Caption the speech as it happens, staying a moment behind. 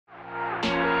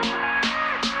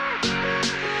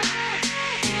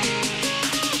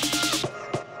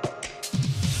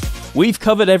We've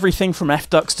covered everything from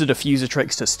F-ducts to diffuser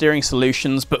tricks to steering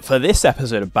solutions, but for this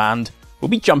episode of Banned, we'll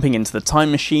be jumping into the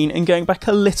time machine and going back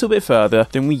a little bit further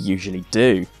than we usually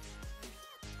do.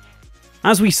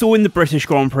 As we saw in the British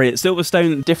Grand Prix at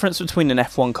Silverstone, the difference between an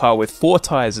F1 car with 4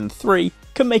 tyres and 3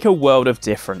 can make a world of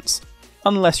difference.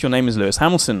 Unless your name is Lewis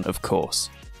Hamilton, of course.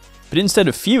 But instead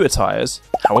of fewer tyres,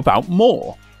 how about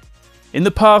more? In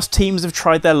the past, teams have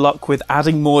tried their luck with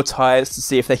adding more tyres to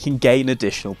see if they can gain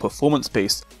additional performance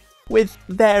boosts, with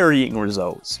varying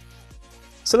results.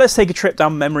 So let's take a trip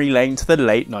down memory lane to the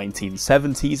late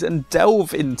 1970s and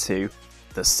delve into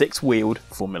the 6-wheeled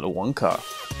Formula 1 car.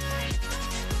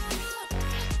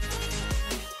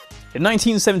 In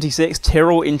 1976,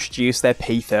 Tyrrell introduced their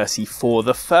P34,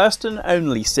 the first and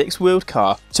only 6-wheeled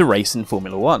car to race in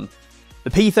Formula 1. The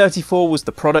P34 was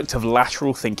the product of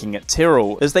lateral thinking at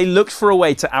Tyrrell, as they looked for a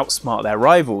way to outsmart their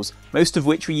rivals, most of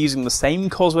which were using the same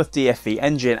Cosworth DFV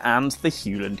engine and the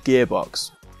Hewland gearbox.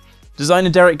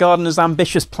 Designer Derek Gardner's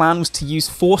ambitious plan was to use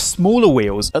 4 smaller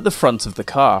wheels at the front of the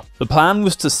car. The plan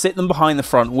was to sit them behind the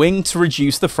front wing to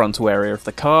reduce the frontal area of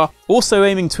the car, also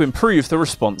aiming to improve the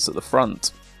response at the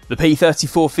front. The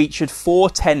P34 featured 4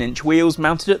 10-inch wheels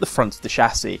mounted at the front of the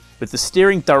chassis, with the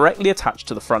steering directly attached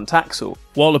to the front axle,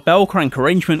 while a bell crank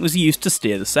arrangement was used to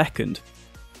steer the second.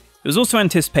 It was also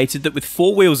anticipated that with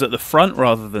 4 wheels at the front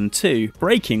rather than 2,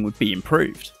 braking would be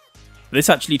improved. This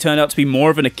actually turned out to be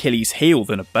more of an Achilles heel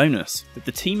than a bonus, with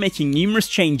the team making numerous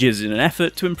changes in an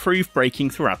effort to improve braking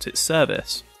throughout its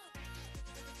service.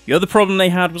 The other problem they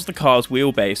had was the car's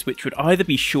wheelbase, which would either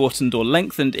be shortened or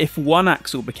lengthened if one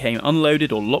axle became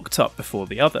unloaded or locked up before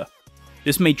the other.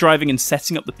 This made driving and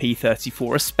setting up the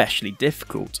P34 especially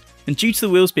difficult, and due to the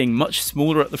wheels being much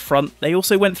smaller at the front, they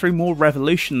also went through more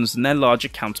revolutions than their larger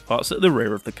counterparts at the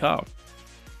rear of the car.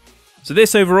 So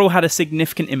this overall had a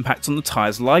significant impact on the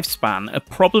tyre's lifespan, a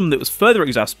problem that was further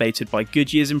exacerbated by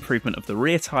Goodyear's improvement of the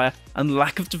rear tyre and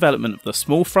lack of development of the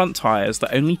small front tyres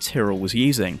that only Tyrrell was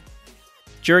using.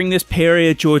 During this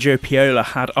period, Giorgio Piola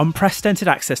had unprecedented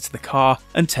access to the car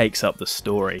and takes up the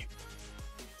story.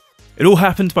 It all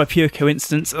happened by pure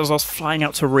coincidence as I was flying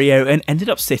out to Rio and ended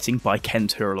up sitting by Ken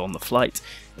Tyrrell on the flight.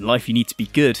 In life you need to be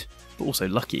good, but also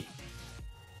lucky.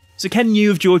 So Ken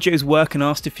knew of Giorgio's work and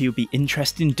asked if he would be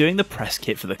interested in doing the press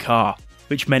kit for the car,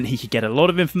 which meant he could get a lot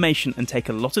of information and take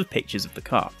a lot of pictures of the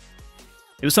car.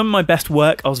 It was some of my best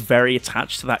work. I was very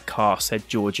attached to that car, said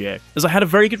Giorgio, as I had a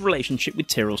very good relationship with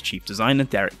Tyrrell's chief designer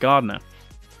Derek Gardner.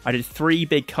 I did 3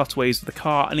 big cutaways of the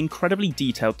car, an incredibly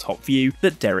detailed top view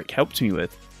that Derek helped me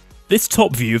with. This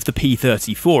top view of the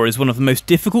P34 is one of the most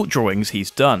difficult drawings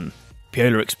he's done.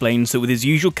 Piola explains that with his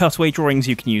usual cutaway drawings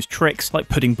you can use tricks like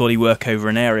putting bodywork over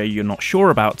an area you're not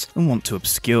sure about and want to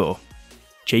obscure.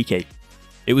 Cheeky.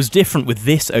 It was different with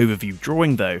this overview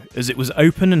drawing though, as it was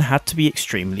open and had to be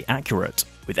extremely accurate,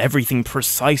 with everything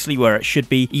precisely where it should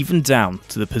be, even down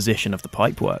to the position of the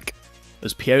pipework.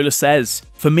 As Piola says,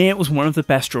 "For me it was one of the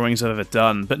best drawings I've ever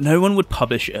done, but no one would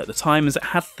publish it at the time as it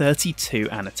had 32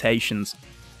 annotations.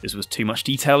 This was too much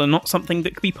detail and not something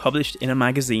that could be published in a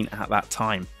magazine at that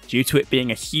time. Due to it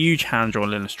being a huge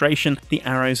hand-drawn illustration, the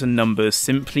arrows and numbers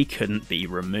simply couldn't be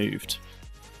removed."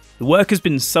 The work has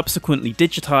been subsequently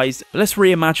digitised, but let's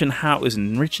reimagine how it was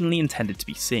originally intended to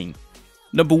be seen.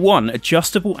 Number 1,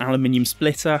 adjustable aluminium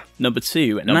splitter. Number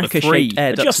 2, number 3,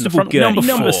 adjustable gurney.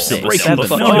 Number 6,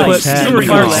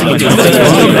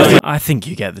 I think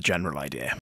you get the general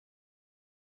idea.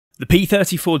 The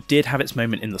P34 did have its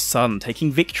moment in the sun,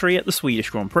 taking victory at the Swedish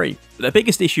Grand Prix, but their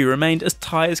biggest issue remained as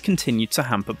tyres continued to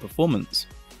hamper performance.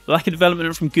 The lack of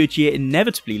development from Goodyear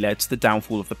inevitably led to the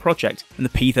downfall of the project, and the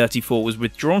P34 was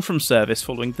withdrawn from service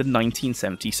following the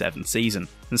 1977 season,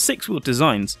 and 6-wheel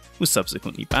designs were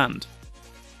subsequently banned.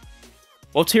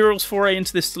 While Tyrrell's foray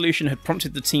into this solution had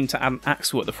prompted the team to add an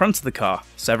axle at the front of the car,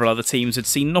 several other teams had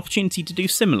seen an opportunity to do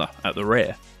similar at the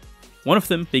rear. One of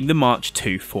them being the March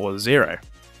 240.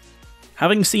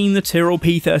 Having seen the Tyrrell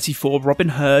P34, Robin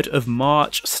Herd of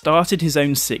March started his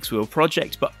own 6-wheel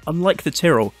project, but unlike the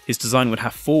Tyrrell, his design would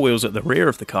have 4 wheels at the rear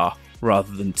of the car,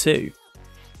 rather than 2.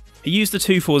 He used the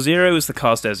 240 as the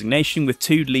car's designation with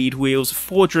 2 lead wheels,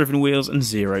 4 driven wheels and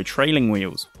 0 trailing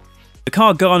wheels. The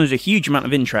car garnered a huge amount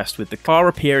of interest, with the car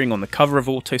appearing on the cover of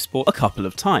Autosport a couple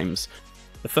of times.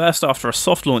 The first after a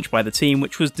soft launch by the team,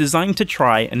 which was designed to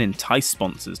try and entice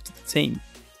sponsors to the team.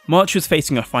 March was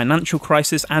facing a financial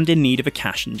crisis and in need of a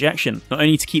cash injection, not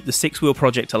only to keep the 6-wheel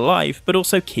project alive, but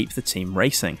also keep the team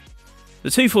racing. The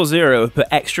 240 would put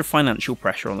extra financial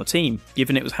pressure on the team,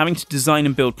 given it was having to design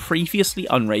and build previously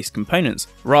unraced components,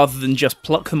 rather than just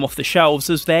pluck them off the shelves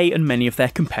as they and many of their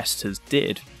competitors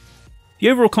did. The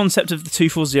overall concept of the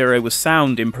 240 was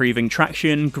sound, improving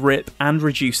traction, grip, and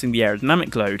reducing the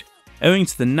aerodynamic load, owing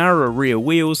to the narrower rear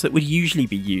wheels that would usually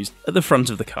be used at the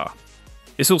front of the car.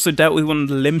 This also dealt with one of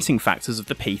the limiting factors of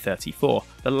the P34,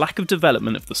 the lack of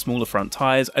development of the smaller front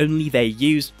tyres only they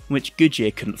used, which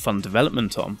Goodyear couldn't fund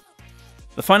development on.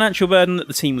 The financial burden that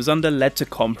the team was under led to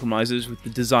compromises with the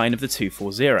design of the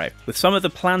 240, with some of the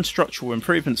planned structural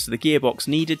improvements to the gearbox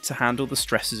needed to handle the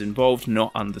stresses involved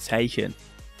not undertaken.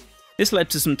 This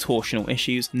led to some torsional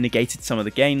issues and negated some of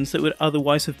the gains that would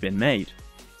otherwise have been made.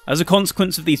 As a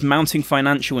consequence of these mounting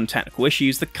financial and technical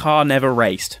issues, the car never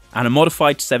raced, and a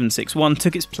modified 761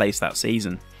 took its place that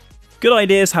season. Good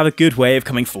ideas have a good way of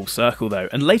coming full circle though,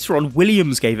 and later on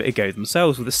Williams gave it a go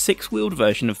themselves with a 6-wheeled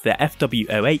version of their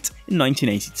FW08 in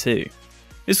 1982.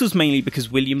 This was mainly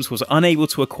because Williams was unable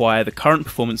to acquire the current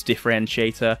performance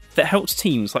differentiator that helped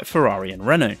teams like Ferrari and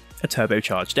Renault, a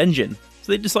turbocharged engine,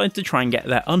 so they decided to try and get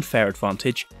their unfair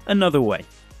advantage another way.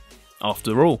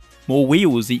 After all, more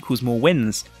wheels equals more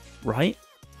wins, right?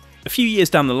 A few years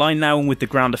down the line now, and with the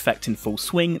ground effect in full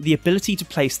swing, the ability to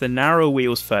place the narrower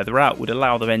wheels further out would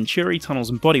allow the Venturi tunnels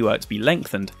and bodywork to be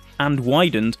lengthened and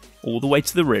widened all the way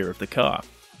to the rear of the car,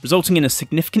 resulting in a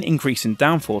significant increase in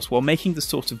downforce while making the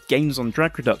sort of gains on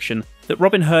drag reduction that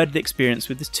Robin Herd had experienced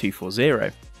with his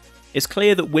 240. It's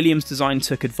clear that Williams' design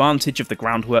took advantage of the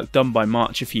groundwork done by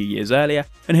March a few years earlier,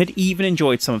 and had even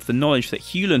enjoyed some of the knowledge that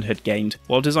Hewland had gained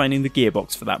while designing the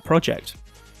gearbox for that project.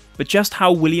 But just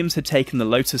how Williams had taken the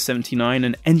Lotus 79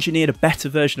 and engineered a better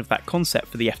version of that concept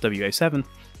for the FW07,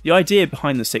 the idea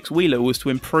behind the 6-wheeler was to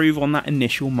improve on that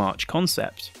initial March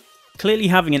concept. Clearly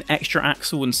having an extra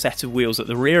axle and set of wheels at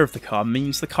the rear of the car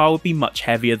means the car would be much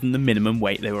heavier than the minimum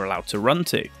weight they were allowed to run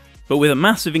to. But with a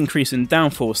massive increase in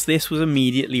downforce, this was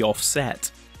immediately offset.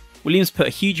 Williams put a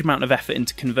huge amount of effort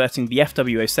into converting the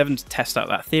FW07 to test out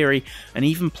that theory, and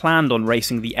even planned on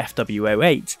racing the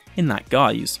FW08 in that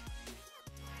guise.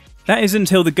 That is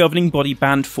until the governing body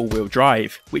banned 4-wheel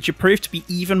drive, which had proved to be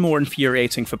even more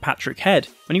infuriating for Patrick Head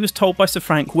when he was told by Sir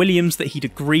Frank Williams that he'd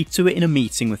agreed to it in a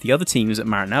meeting with the other teams at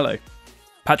Maranello.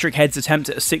 Patrick Head's attempt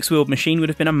at a 6-wheeled machine would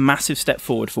have been a massive step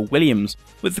forward for Williams,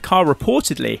 with the car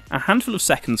reportedly a handful of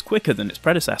seconds quicker than its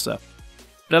predecessor.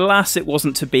 But alas, it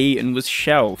wasn't to be and was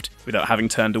shelved without having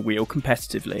turned a wheel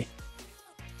competitively.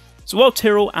 So while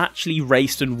Tyrrell actually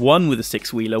raced and won with a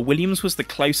 6-wheeler, Williams was the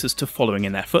closest to following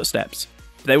in their footsteps.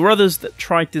 But there were others that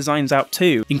tried designs out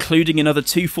too, including another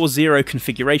 240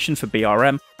 configuration for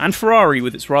BRM, and Ferrari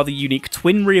with its rather unique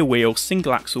twin rear wheel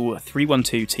single axle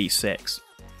 312 T6.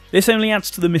 This only adds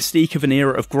to the mystique of an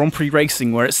era of Grand Prix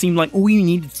racing where it seemed like all you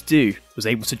needed to do was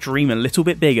able to dream a little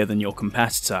bit bigger than your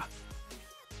competitor.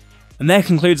 And there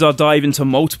concludes our dive into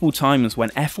multiple times when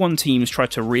F1 teams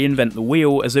tried to reinvent the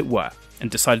wheel as it were,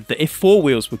 and decided that if 4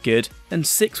 wheels were good, then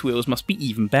 6 wheels must be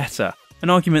even better, an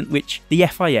argument which the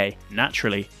FIA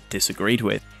naturally disagreed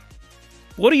with.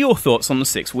 What are your thoughts on the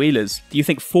 6-wheelers? Do you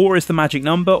think 4 is the magic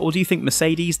number, or do you think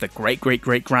Mercedes, the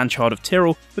great-great-great-grandchild of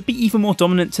Tyrrell, would be even more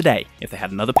dominant today if they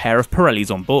had another pair of Pirellis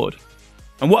on board?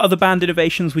 And what other banned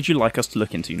innovations would you like us to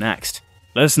look into next?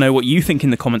 Let us know what you think in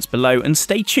the comments below, and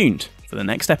stay tuned for the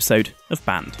next episode of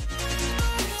Banned.